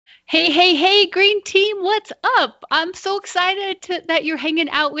Hey, hey, hey, Green Team, what's up? I'm so excited that you're hanging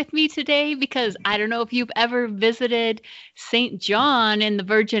out with me today because I don't know if you've ever visited St. John in the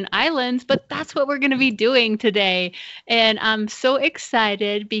Virgin Islands, but that's what we're going to be doing today. And I'm so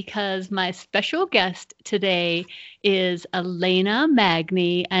excited because my special guest today is Elena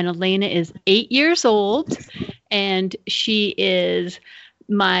Magni, and Elena is 8 years old, and she is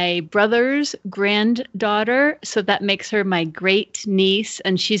my brother's granddaughter, so that makes her my great niece,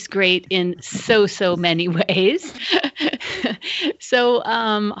 and she's great in so many ways.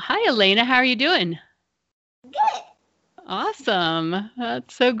 Hi Elena, how are you doing? Good. Awesome.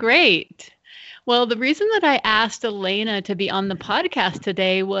 That's so great. Well, the reason that I asked Elena to be on the podcast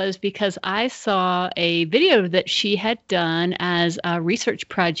today was because I saw a video that she had done as a research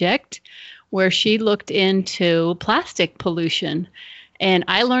project where she looked into plastic pollution. And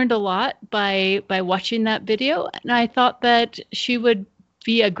I learned a lot by watching that video, and I thought that she would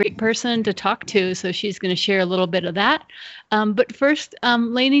be a great person to talk to, so she's going to share a little bit of that. But first,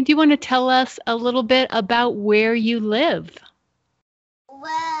 Lainey, do you want to tell us a little bit about where you live? Well,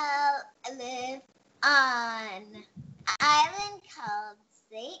 I live on an island called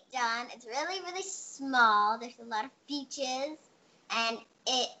St. John. It's really small. There's a lot of beaches, and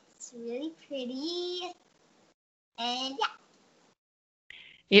it's really pretty. And yeah.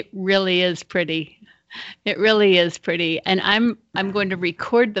 It really is pretty. It really is pretty. And I'm going to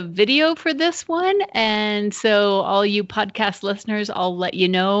record the video for this one. And so all you podcast listeners, I'll let you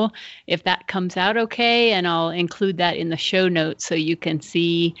know if that comes out okay. And I'll include that in the show notes so you can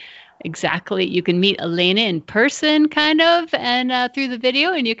see exactly. You can meet Elena in person kind of and through the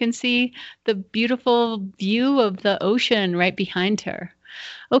video, and you can see the beautiful view of the ocean right behind her.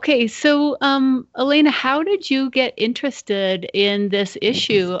 Okay, so Elena, how did you get interested in this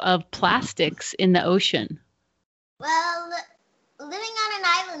issue of plastics in the ocean? Well, living on an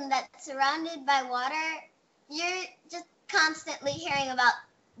island that's surrounded by water, you're just constantly hearing about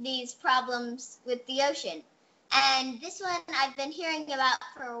these problems with the ocean. And this one I've been hearing about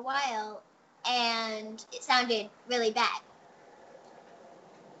for a while, and it sounded really bad.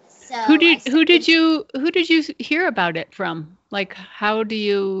 So who did you hear about it from? Like, what do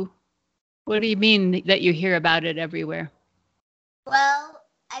you mean that you hear about it everywhere? Well,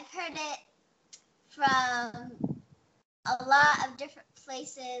 I've heard it from a lot of different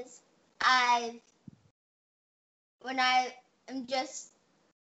places. When I am just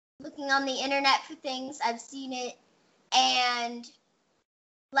looking on the internet for things, I've seen it. And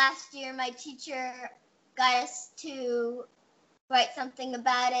last year, my teacher got us to write something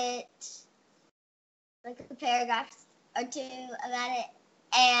about it, like a paragraph or two about it.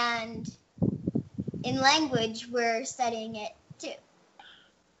 And in language, we're studying it too.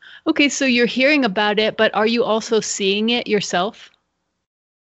 Okay, so you're hearing about it, but are you also seeing it yourself?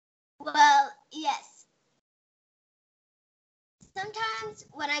 Well, yes. Sometimes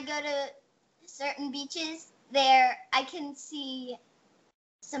when I go to certain beaches, there I can see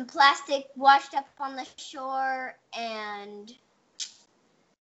some plastic washed up on the shore, and,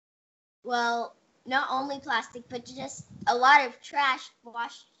 well, not only plastic, but just a lot of trash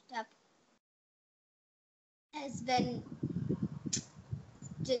washed up has been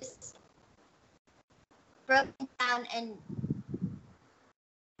just broken down and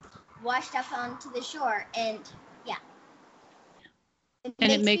washed up onto the shore. And yeah,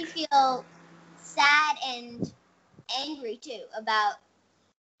 it makes me feel sad and angry too about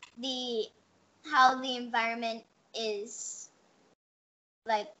how the environment is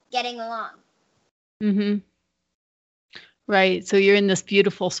like getting along. Mm-hmm. Right. So you're in this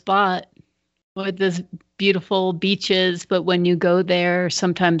beautiful spot with this beautiful beaches, but when you go there,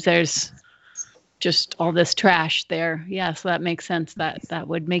 sometimes there's just all this trash there. Yeah, so that makes sense. That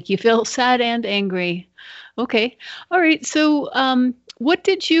would make you feel sad and angry. Okay. All right. So what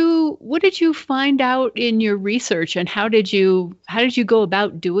did you find out in your research, and how did you go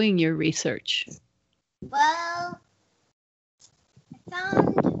about doing your research? Well, I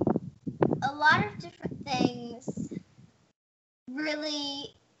found a lot of different things,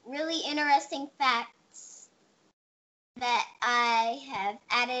 really interesting facts that I have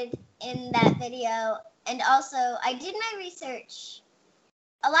added in that video. And also, I did my research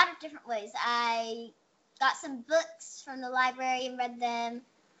a lot of different ways. I got some books from the library and read them.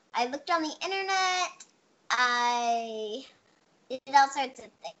 I looked on the internet. I did all sorts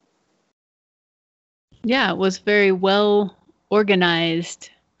of things. Yeah, it was very well organized.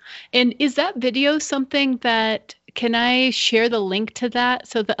 And is that video something that, can I share the link to that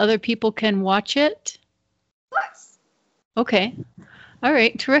so that other people can watch it? Of course. Okay. All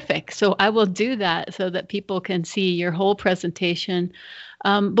right, terrific. So I will do that so that people can see your whole presentation.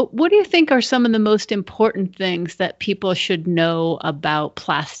 But what do you think are some of the most important things that people should know about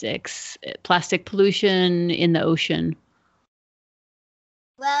plastics, plastic pollution in the ocean?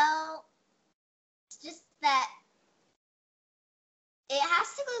 Well, it's just that it has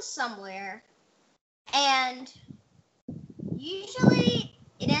to go somewhere, and usually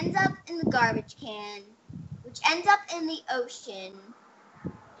it ends up in the garbage can, which ends up in the ocean,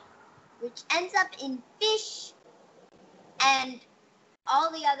 which ends up in fish and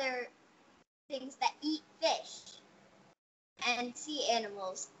all the other things that eat fish and sea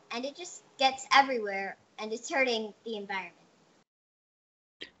animals, and it just gets everywhere, and it's hurting the environment.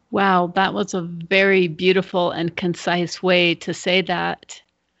 Wow, that was a very beautiful and concise way to say that.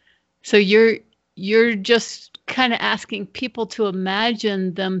 So you're just kind of asking people to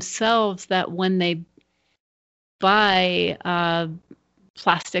imagine themselves that when they buy a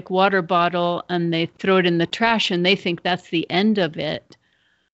plastic water bottle and they throw it in the trash and they think that's the end of it,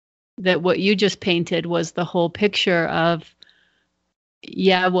 that what you just painted was the whole picture of,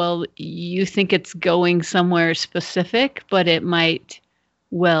 yeah, well, you think it's going somewhere specific, but it might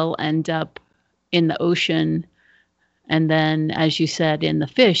well end up in the ocean. And then, as you said, in the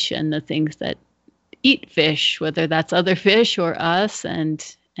fish and the things that eat fish, whether that's other fish or us, and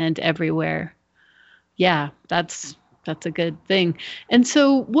everywhere. Yeah, that's a good thing. And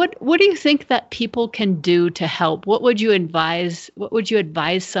so what do you think that people can do to help? What would you advise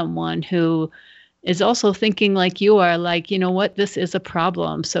someone who is also thinking like you are, like, you know what, this is a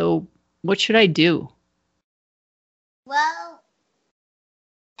problem. So what should I do? Well,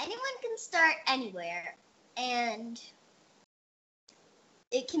 anyone can start anywhere, and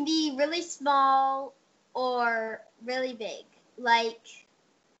it can be really small or really big. Like,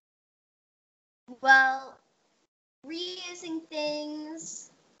 well, reusing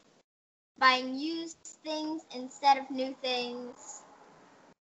things, buying used things instead of new things,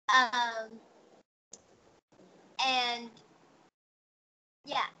 and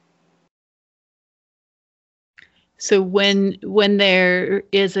yeah. So when there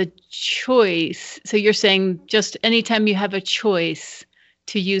is a choice, so you're saying just anytime you have a choice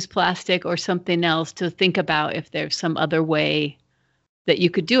to use plastic or something else, to think about if there's some other way that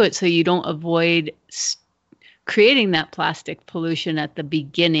you could do it so you don't avoid creating that plastic pollution at the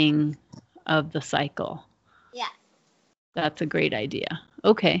beginning of the cycle. Yeah. That's a great idea.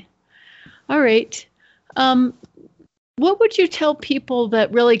 Okay. All right. Um, what would you tell people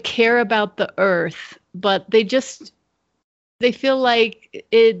that really care about the earth, but they feel like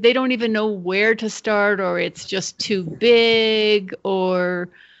they don't even know where to start, or it's just too big, or,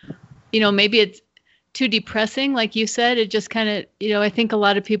 maybe it's too depressing, like you said, it just kind of, I think a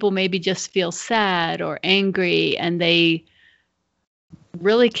lot of people maybe just feel sad or angry and they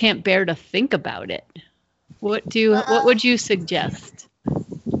really can't bear to think about it. What would you suggest?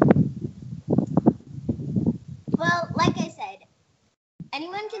 Well, like I said,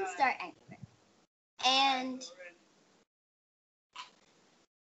 anyone can start anywhere. And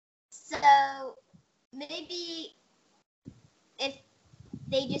so maybe if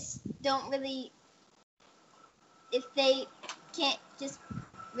they just if they can't just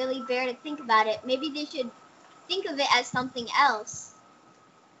really bear to think about it, maybe they should think of it as something else.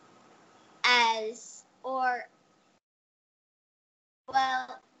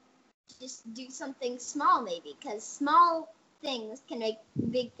 Just do something small maybe, because small things can make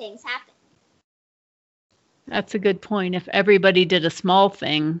big things happen. That's a good point. If everybody did a small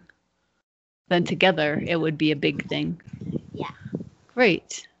thing, then together it would be a big thing. Yeah.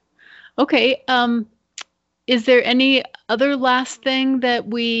 Great. Okay. Is there any other last thing that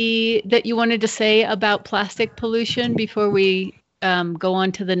you wanted to say about plastic pollution before we go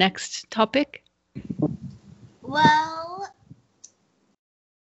on to the next topic? Well,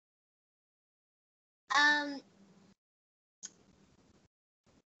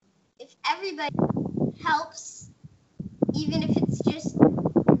 if everybody helps, even if it's just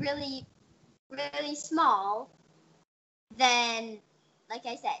really, really small, then, like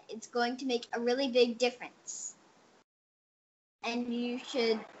I said, it's going to make a really big difference. And you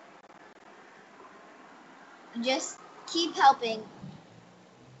should just keep helping.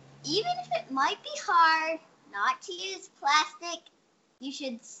 Even if it might be hard not to use plastic, you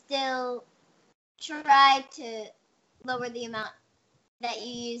should still try to lower the amount that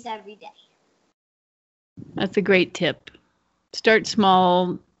you use every day. That's a great tip. Start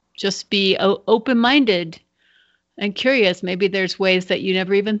small, just be open-minded and curious. Maybe there's ways that you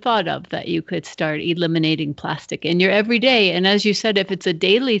never even thought of that you could start eliminating plastic in your everyday. And as you said, if it's a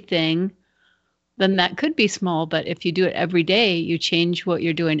daily thing, then that could be small. But if you do it every day, you change what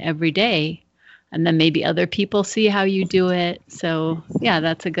you're doing every day. And then maybe other people see how you do it. So yeah,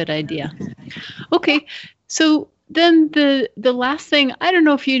 that's a good idea. Okay. So then the last thing, I don't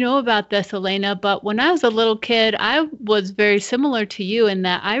know if you know about this, Elena, but when I was a little kid, I was very similar to you in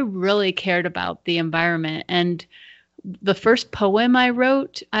that I really cared about the environment. And the first poem I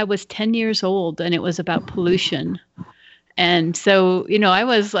wrote, I was 10 years old, and it was about pollution. And so, I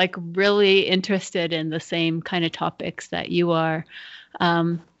was like really interested in the same kind of topics that you are.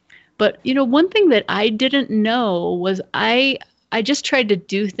 Um, but, one thing that I didn't know was I just tried to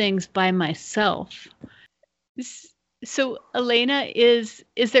do things by myself. So, Elena, is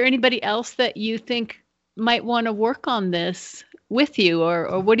there anybody else that you think might want to work on this with you,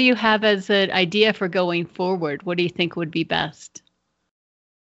 or what do you have as an idea for going forward? What do you think would be best?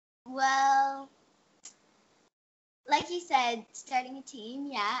 Well, like you said, starting a team,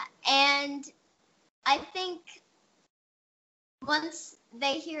 yeah. And I think once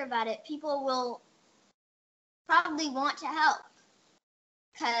they hear about it, people will probably want to help,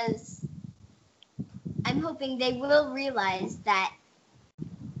 because I'm hoping they will realize that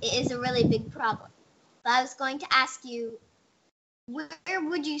it is a really big problem. But I was going to ask you, where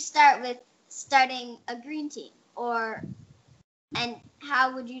would you start with starting a green team, and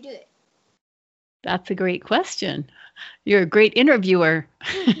how would you do it? That's a great question. You're a great interviewer.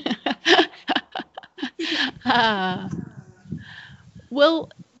 Well,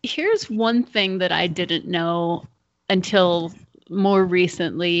 here's one thing that I didn't know until more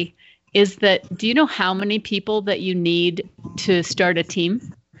recently is that, do you know how many people that you need to start a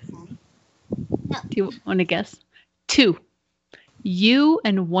team? No. Do you want to guess? 2. You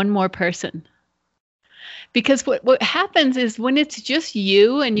and one more person. Because what happens is when it's just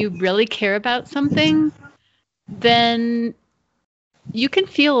you and you really care about something, then you can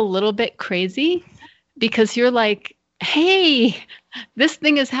feel a little bit crazy because you're like, hey, this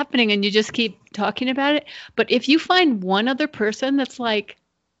thing is happening, and you just keep talking about it. But if you find one other person that's like,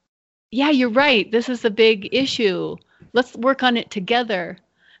 yeah, you're right, this is a big issue, let's work on it together,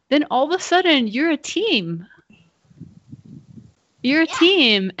 then all of a sudden you're a team. You're a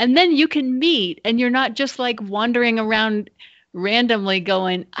team, and then you can meet, and you're not just like wandering around randomly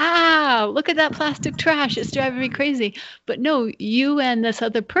going, look at that plastic trash, it's driving me crazy. But no, you and this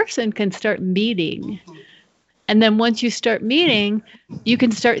other person can start meeting. And then once you start meeting, you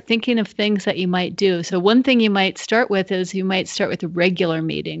can start thinking of things that you might do. So one thing you might start with is you might start with regular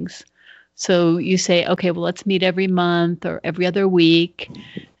meetings. So you say, okay, well, let's meet every month or every other week.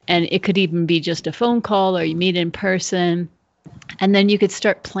 And it could even be just a phone call, or you meet in person. And then you could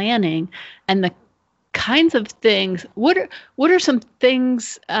start planning, and the kinds of things. What are some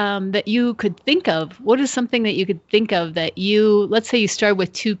things that you could think of? What is something that you could think of that let's say you start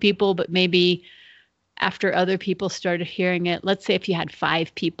with 2 people, but maybe after other people started hearing it, let's say if you had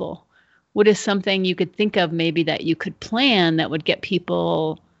 5 people, what is something you could think of maybe that you could plan that would get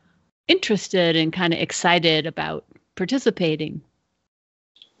people interested and kind of excited about participating?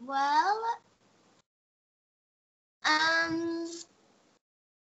 Well, I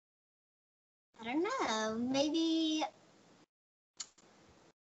don't know. Maybe.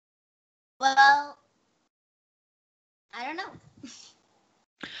 Well, I don't know.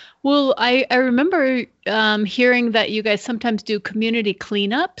 Well, I remember hearing that you guys sometimes do community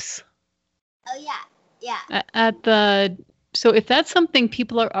cleanups. Oh yeah. So if that's something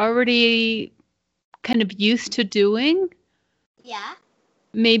people are already kind of used to doing, yeah,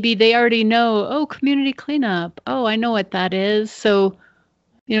 maybe they already know, oh, community cleanup. Oh, I know what that is. So,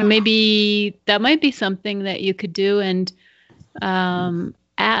 maybe that might be something that you could do. And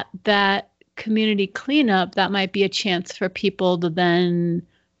at that community cleanup, that might be a chance for people to then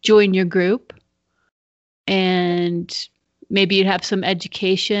join your group. And maybe you'd have some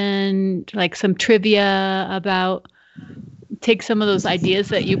education, like some trivia about, take some of those ideas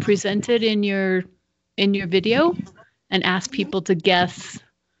that you presented in your video and ask people to guess,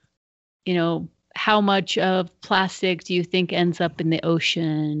 how much of plastic do you think ends up in the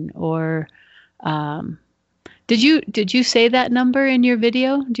ocean? Or did you say that number in your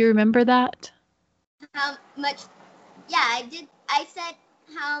video? Do you remember that? How much? Yeah, I did. I said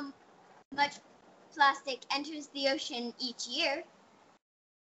how much plastic enters the ocean each year.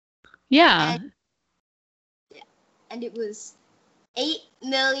 Yeah. And it was 8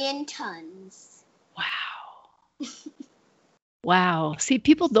 million tons. Wow. Wow. See,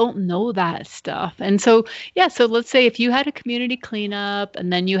 people don't know that stuff. And so, so let's say if you had a community cleanup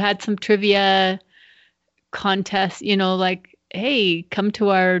and then you had some trivia contest, like hey, come to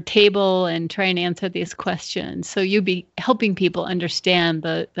our table and try and answer these questions. So you be helping people understand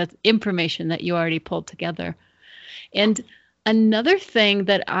the information that you already pulled together. And another thing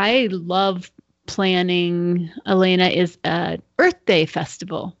that I love planning, Elena, is an Earth Day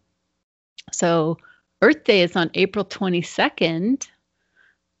festival. So Earth Day is on April 22nd.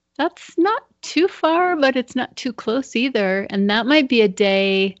 That's not too far, but it's not too close either. And that might be a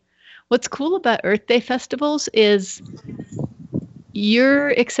day. What's cool about Earth Day festivals is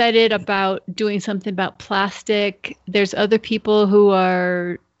you're excited about doing something about plastic. There's other people who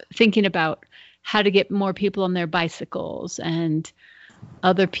are thinking about how to get more people on their bicycles, and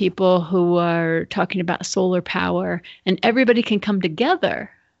other people who are talking about solar power, and everybody can come together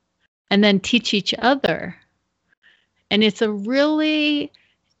and then teach each other. And it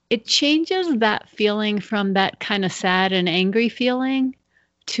changes that feeling from that kind of sad and angry feeling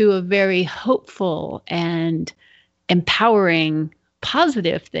to a very hopeful and empowering,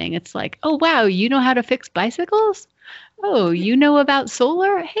 positive thing. It's like, oh, wow, you know how to fix bicycles? Oh, you know about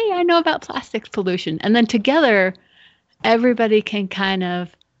solar? Hey, I know about plastics pollution. And then together, everybody can kind of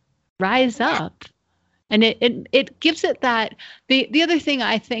rise up. And it gives it that. The other thing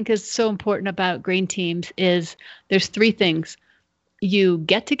I think is so important about green teams is there's three things. You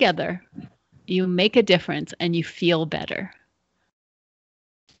get together, you make a difference, and you feel better.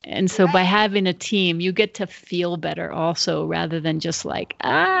 And so by having a team, you get to feel better also, rather than just like,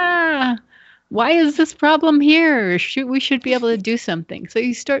 why is this problem here? We should be able to do something. So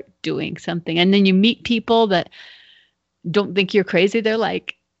you start doing something, and then you meet people that don't think you're crazy. They're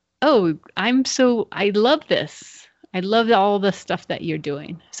like, oh, I love this. I love all the stuff that you're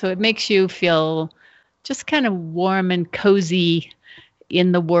doing. So it makes you feel just kind of warm and cozy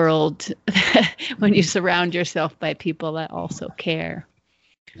in the world when you surround yourself by people that also care.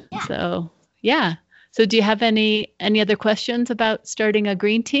 Yeah. So, yeah. So do you have any other questions about starting a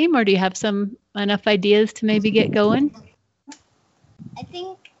green team, or do you have enough ideas to maybe get going? I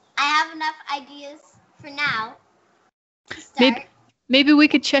think I have enough ideas for now to start. Maybe we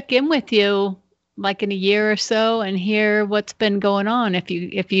could check in with you like in a year or so and hear what's been going on.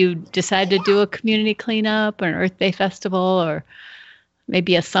 If you decide to do a community cleanup or an Earth Day festival, or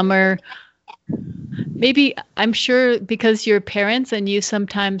maybe a summer. Maybe, I'm sure because you're parents and you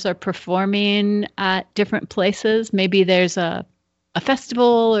sometimes are performing at different places, maybe there's a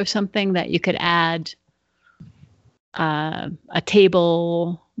festival or something that you could add a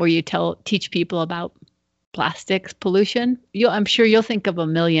table where you teach people about plastics pollution. I'm sure you'll think of a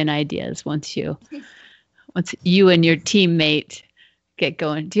million ideas once you and your teammate get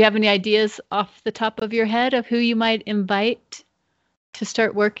going. Do you have any ideas off the top of your head of who you might invite to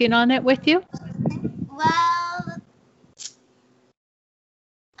start working on it with you? Well,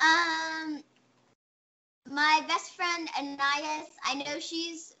 my best friend Anais, I know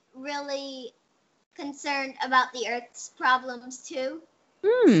she's really concerned about the Earth's problems too.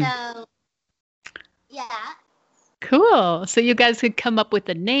 So, yeah. Cool. So you guys could come up with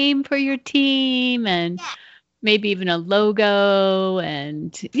a name for your team and maybe even a logo,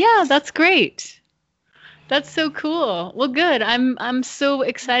 and yeah, that's great. That's so cool. Well, good. I'm so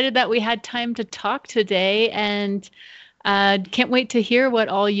excited that we had time to talk today, and can't wait to hear what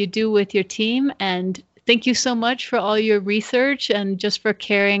all you do with your team. And thank you so much for all your research and just for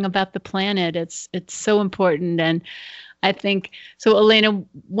caring about the planet. It's so important. And I think so, Elena,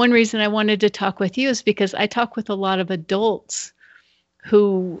 one reason I wanted to talk with you is because I talk with a lot of adults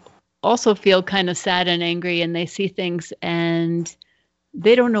who also feel kind of sad and angry, and they see things and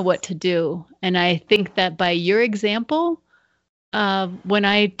they don't know what to do. And I think that by your example, when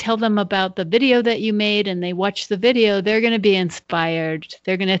I tell them about the video that you made and they watch the video, they're going to be inspired.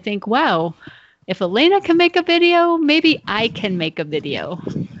 They're going to think, wow, if Elena can make a video, maybe I can make a video.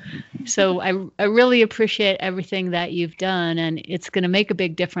 So I really appreciate everything that you've done, and it's going to make a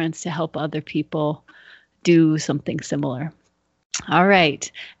big difference to help other people do something similar. All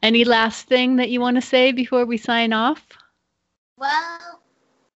right. Any last thing that you want to say before we sign off? Well,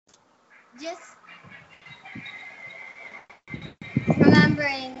 just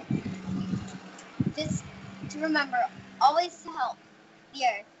remember always to help the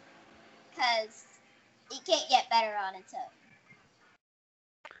Earth, because it can't get better on its own.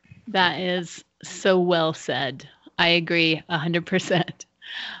 That is so well said. I agree 100%.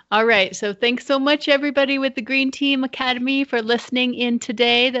 All right. So thanks so much, everybody, with the Green Team Academy for listening in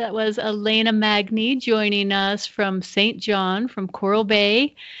today. That was Elena Magni joining us from St. John, from Coral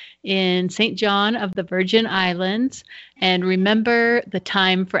Bay in St. John of the Virgin Islands. And remember, the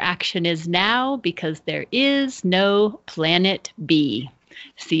time for action is now, because there is no Planet B.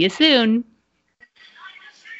 See you soon.